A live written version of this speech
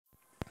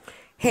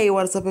Hey,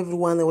 what's up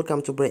everyone, and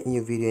welcome to a brand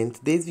new video. In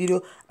today's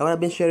video, I will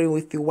be sharing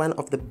with you one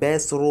of the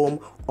best ROM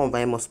on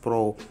VMOS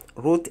Pro.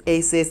 Root,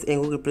 ACESS,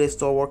 and Google Play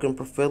Store working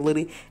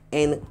perfectly.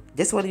 And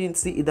just what you need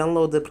to see, you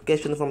download the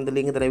application from the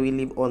link that I will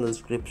leave on the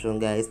description,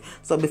 guys.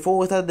 So before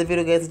we start the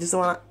video, guys, I just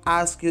want to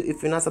ask you,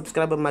 if you're not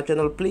subscribed to my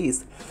channel,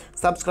 please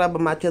subscribe to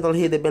my channel,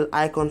 hit the bell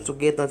icon to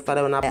get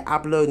notified when I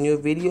upload new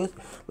videos.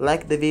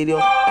 Like the video,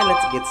 and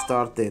let's get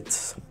started.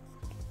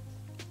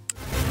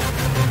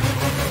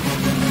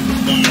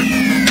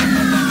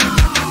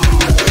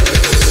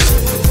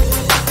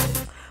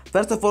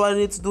 First of all, all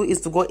you need to do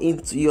is to go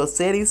into your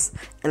settings,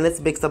 and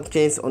let's make some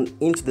changes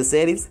into the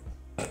settings.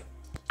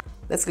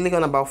 Let's click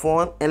on about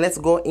phone, and let's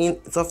go in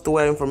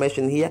software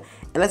information here,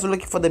 and let's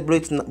look for the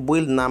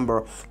build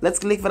number. Let's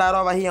click for that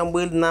over here on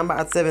build number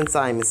at 7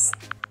 times.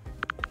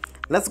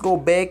 Let's go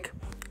back,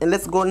 and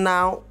let's go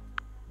now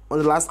on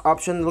the last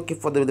option, looking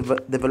for the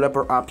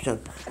developer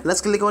option.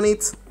 Let's click on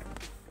it,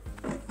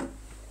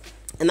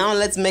 and now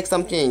let's make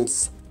some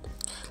changes.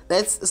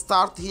 Let's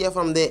start here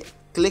from the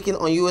clicking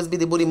on USB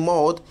debooting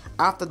mode.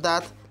 After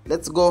that,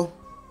 let's go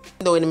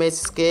the image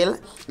scale.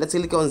 Let's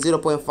click on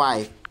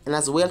 0.5, and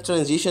as well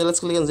transition,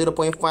 let's click on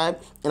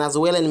 0.5, and as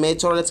well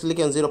animator, let's click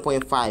on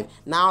 0.5.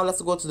 Now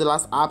let's go to the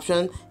last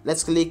option.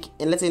 Let's click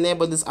and let's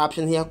enable this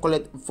option here, call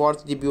it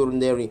 40 GB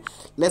rendering.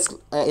 Let's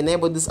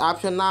enable this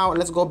option. Now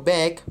let's go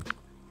back,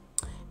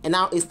 and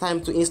now it's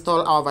time to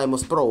install our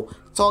VMOS Pro.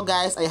 So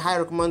guys, I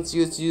highly recommend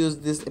you to use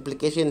this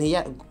application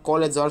here,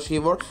 call it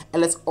Zarchiver,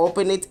 and let's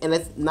open it, and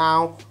let's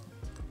now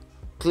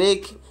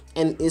click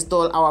and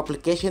install our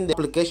application, the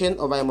application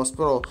of VMOS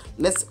Pro.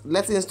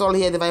 Let's install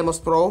here the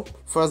VMOS Pro.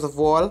 First of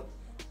all,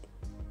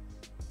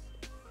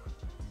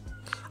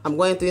 I'm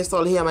going to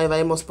install here my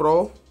VMOS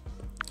Pro.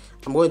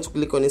 I'm going to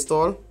click on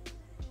install.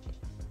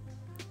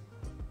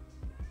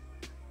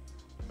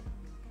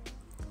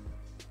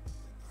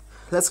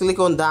 Let's click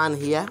on done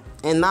here,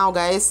 and now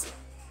guys,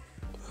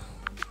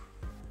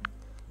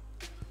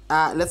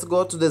 let's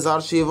go to the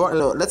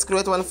Zarchiver. Let's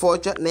create one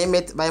folder, name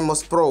it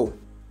VMOS Pro.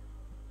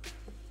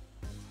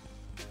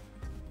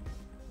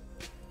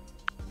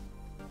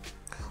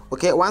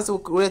 Okay, once we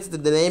create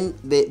the name,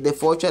 the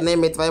folder,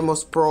 name it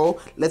VMOS Pro.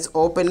 Let's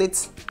open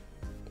it.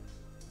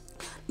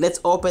 Let's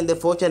open the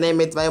folder,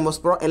 name it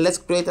VMOS Pro, and let's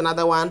create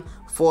another one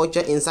folder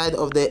inside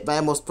of the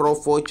VMOS Pro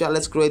folder.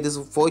 Let's create this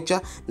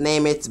folder,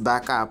 name it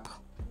backup.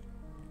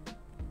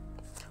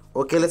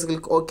 Okay, let's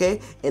click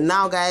OK, and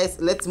now guys,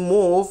 let's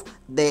move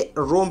the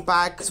ROM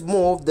pack. Let's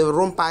move the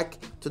ROM pack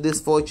to this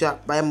folder,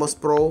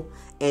 VMOS Pro,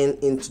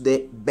 and into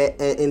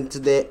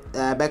the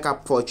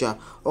backup folder.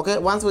 Okay,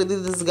 once we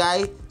did this,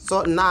 guys,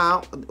 so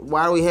now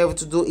what we have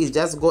to do is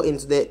just go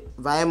into the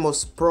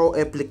VMOS Pro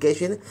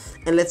application,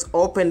 and let's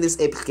open this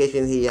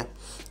application here.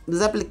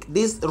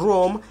 This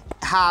ROM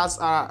has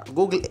a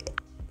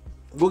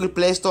Google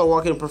Play Store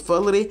working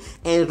perfectly,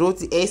 and Root,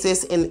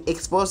 ACESS, and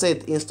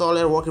XPOSET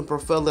installer working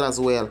perfectly as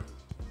well.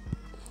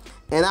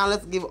 And now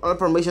let's give all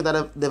permission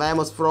that the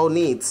VMOS Pro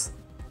needs.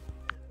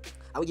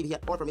 I will give here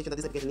all permission that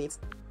this application needs.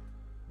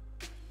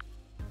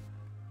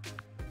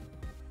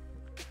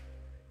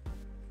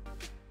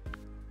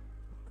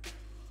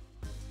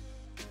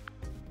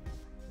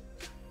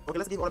 Okay,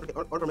 let's give all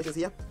permissions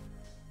here.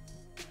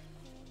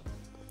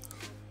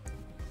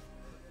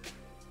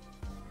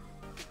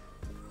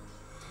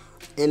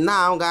 And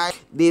now guys,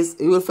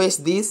 you will face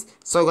this,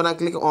 so I'm gonna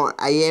click on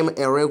I am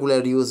a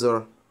regular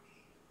user.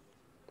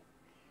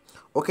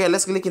 Okay,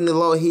 let's click in the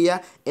low here,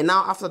 and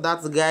now after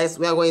that, guys,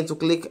 we are going to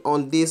click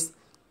on this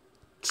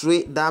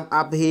three dot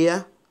up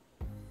here.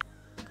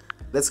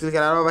 Let's click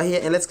it over here,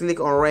 and let's click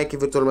on Rec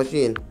Virtual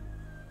Machine.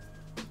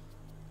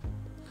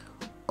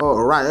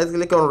 Alright, let's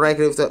click on Rec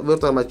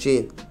Virtual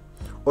Machine.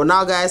 Oh,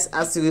 now guys,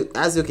 as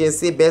you can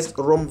see, best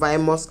ROM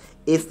VMOS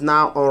is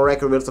now on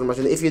Rec Virtual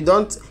Machine. If you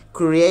don't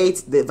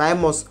create the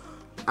VMOS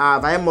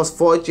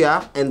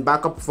folder and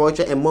backup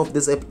folder and move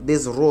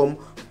this ROM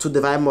to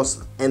the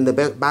VMOS and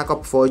the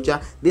backup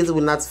folder, this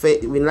will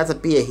not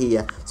appear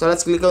here. So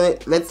let's click on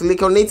it. Let's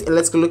click on it, and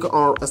let's click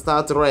on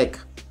Start Rec.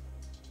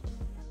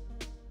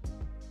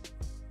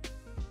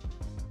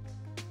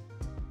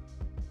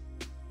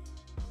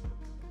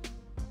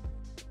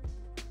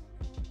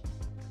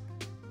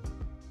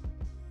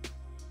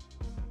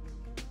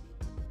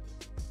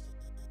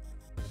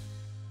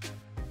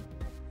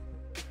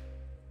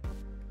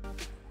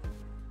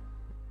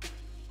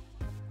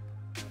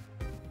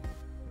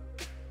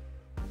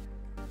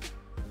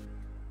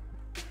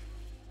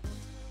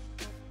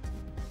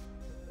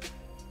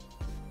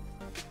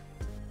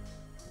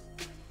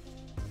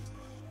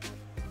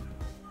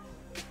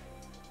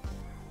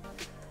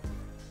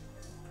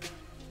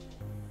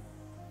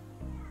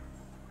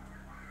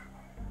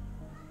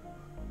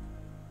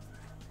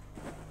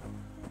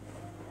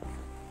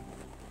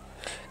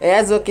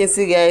 As you can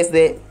see, guys,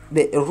 the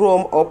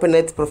ROM opened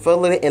it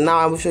perfectly, and now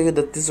I will show you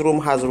that this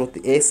ROM has root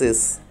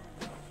ACESS.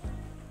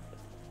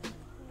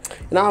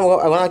 Now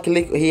I'm gonna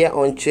click here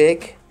on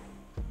check,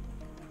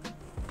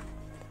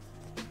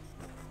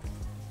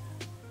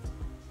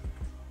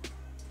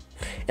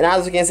 And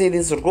as you can see,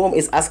 this ROM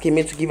is asking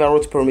me to give a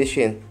root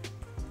permission.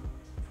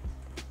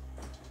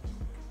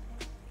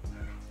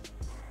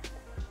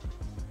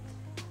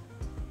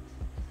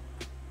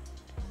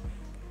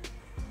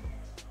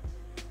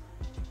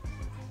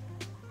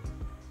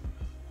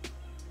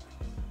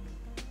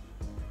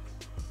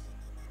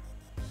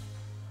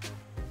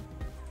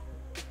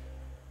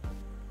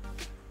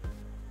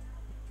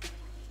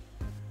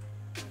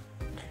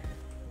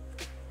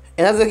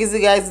 And as you can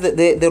see, guys,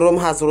 the ROM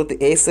has root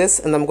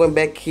ACESS, and I'm going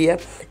back here.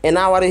 And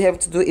now what you have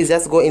to do is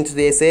just go into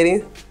the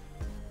settings.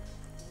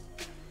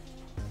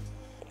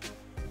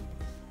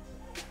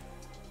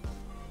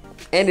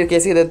 And you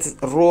can see that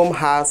ROM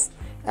has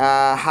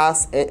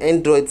an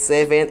Android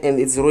 7, and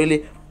it's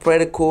really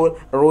pretty cool.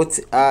 Root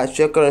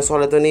checker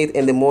installed on it,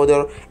 and the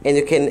model, and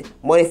you can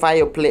modify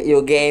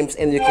your games,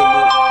 and you can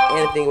do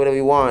anything whatever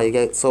you want.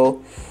 Okay,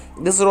 so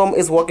this ROM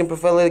is working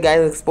perfectly,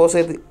 guys.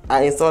 XPOSET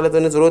install it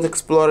on its Root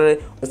Explorer,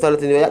 install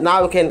it in your.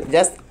 Now you can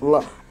just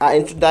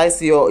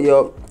introduce your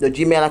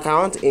Gmail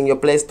account in your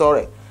Play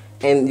Store,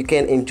 and you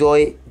can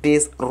enjoy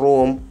this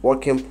ROM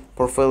working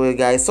perfectly,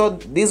 guys. So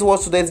this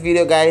was today's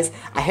video, guys.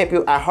 I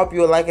hope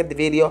you liked the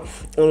video,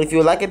 and if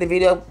you liked the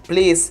video,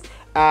 please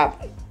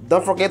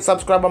don't forget to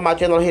subscribe on my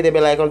channel, hit the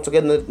bell icon to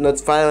get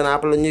notified when I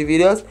upload new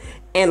videos,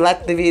 and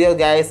like the video,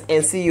 guys,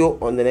 and see you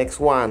on the next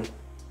one.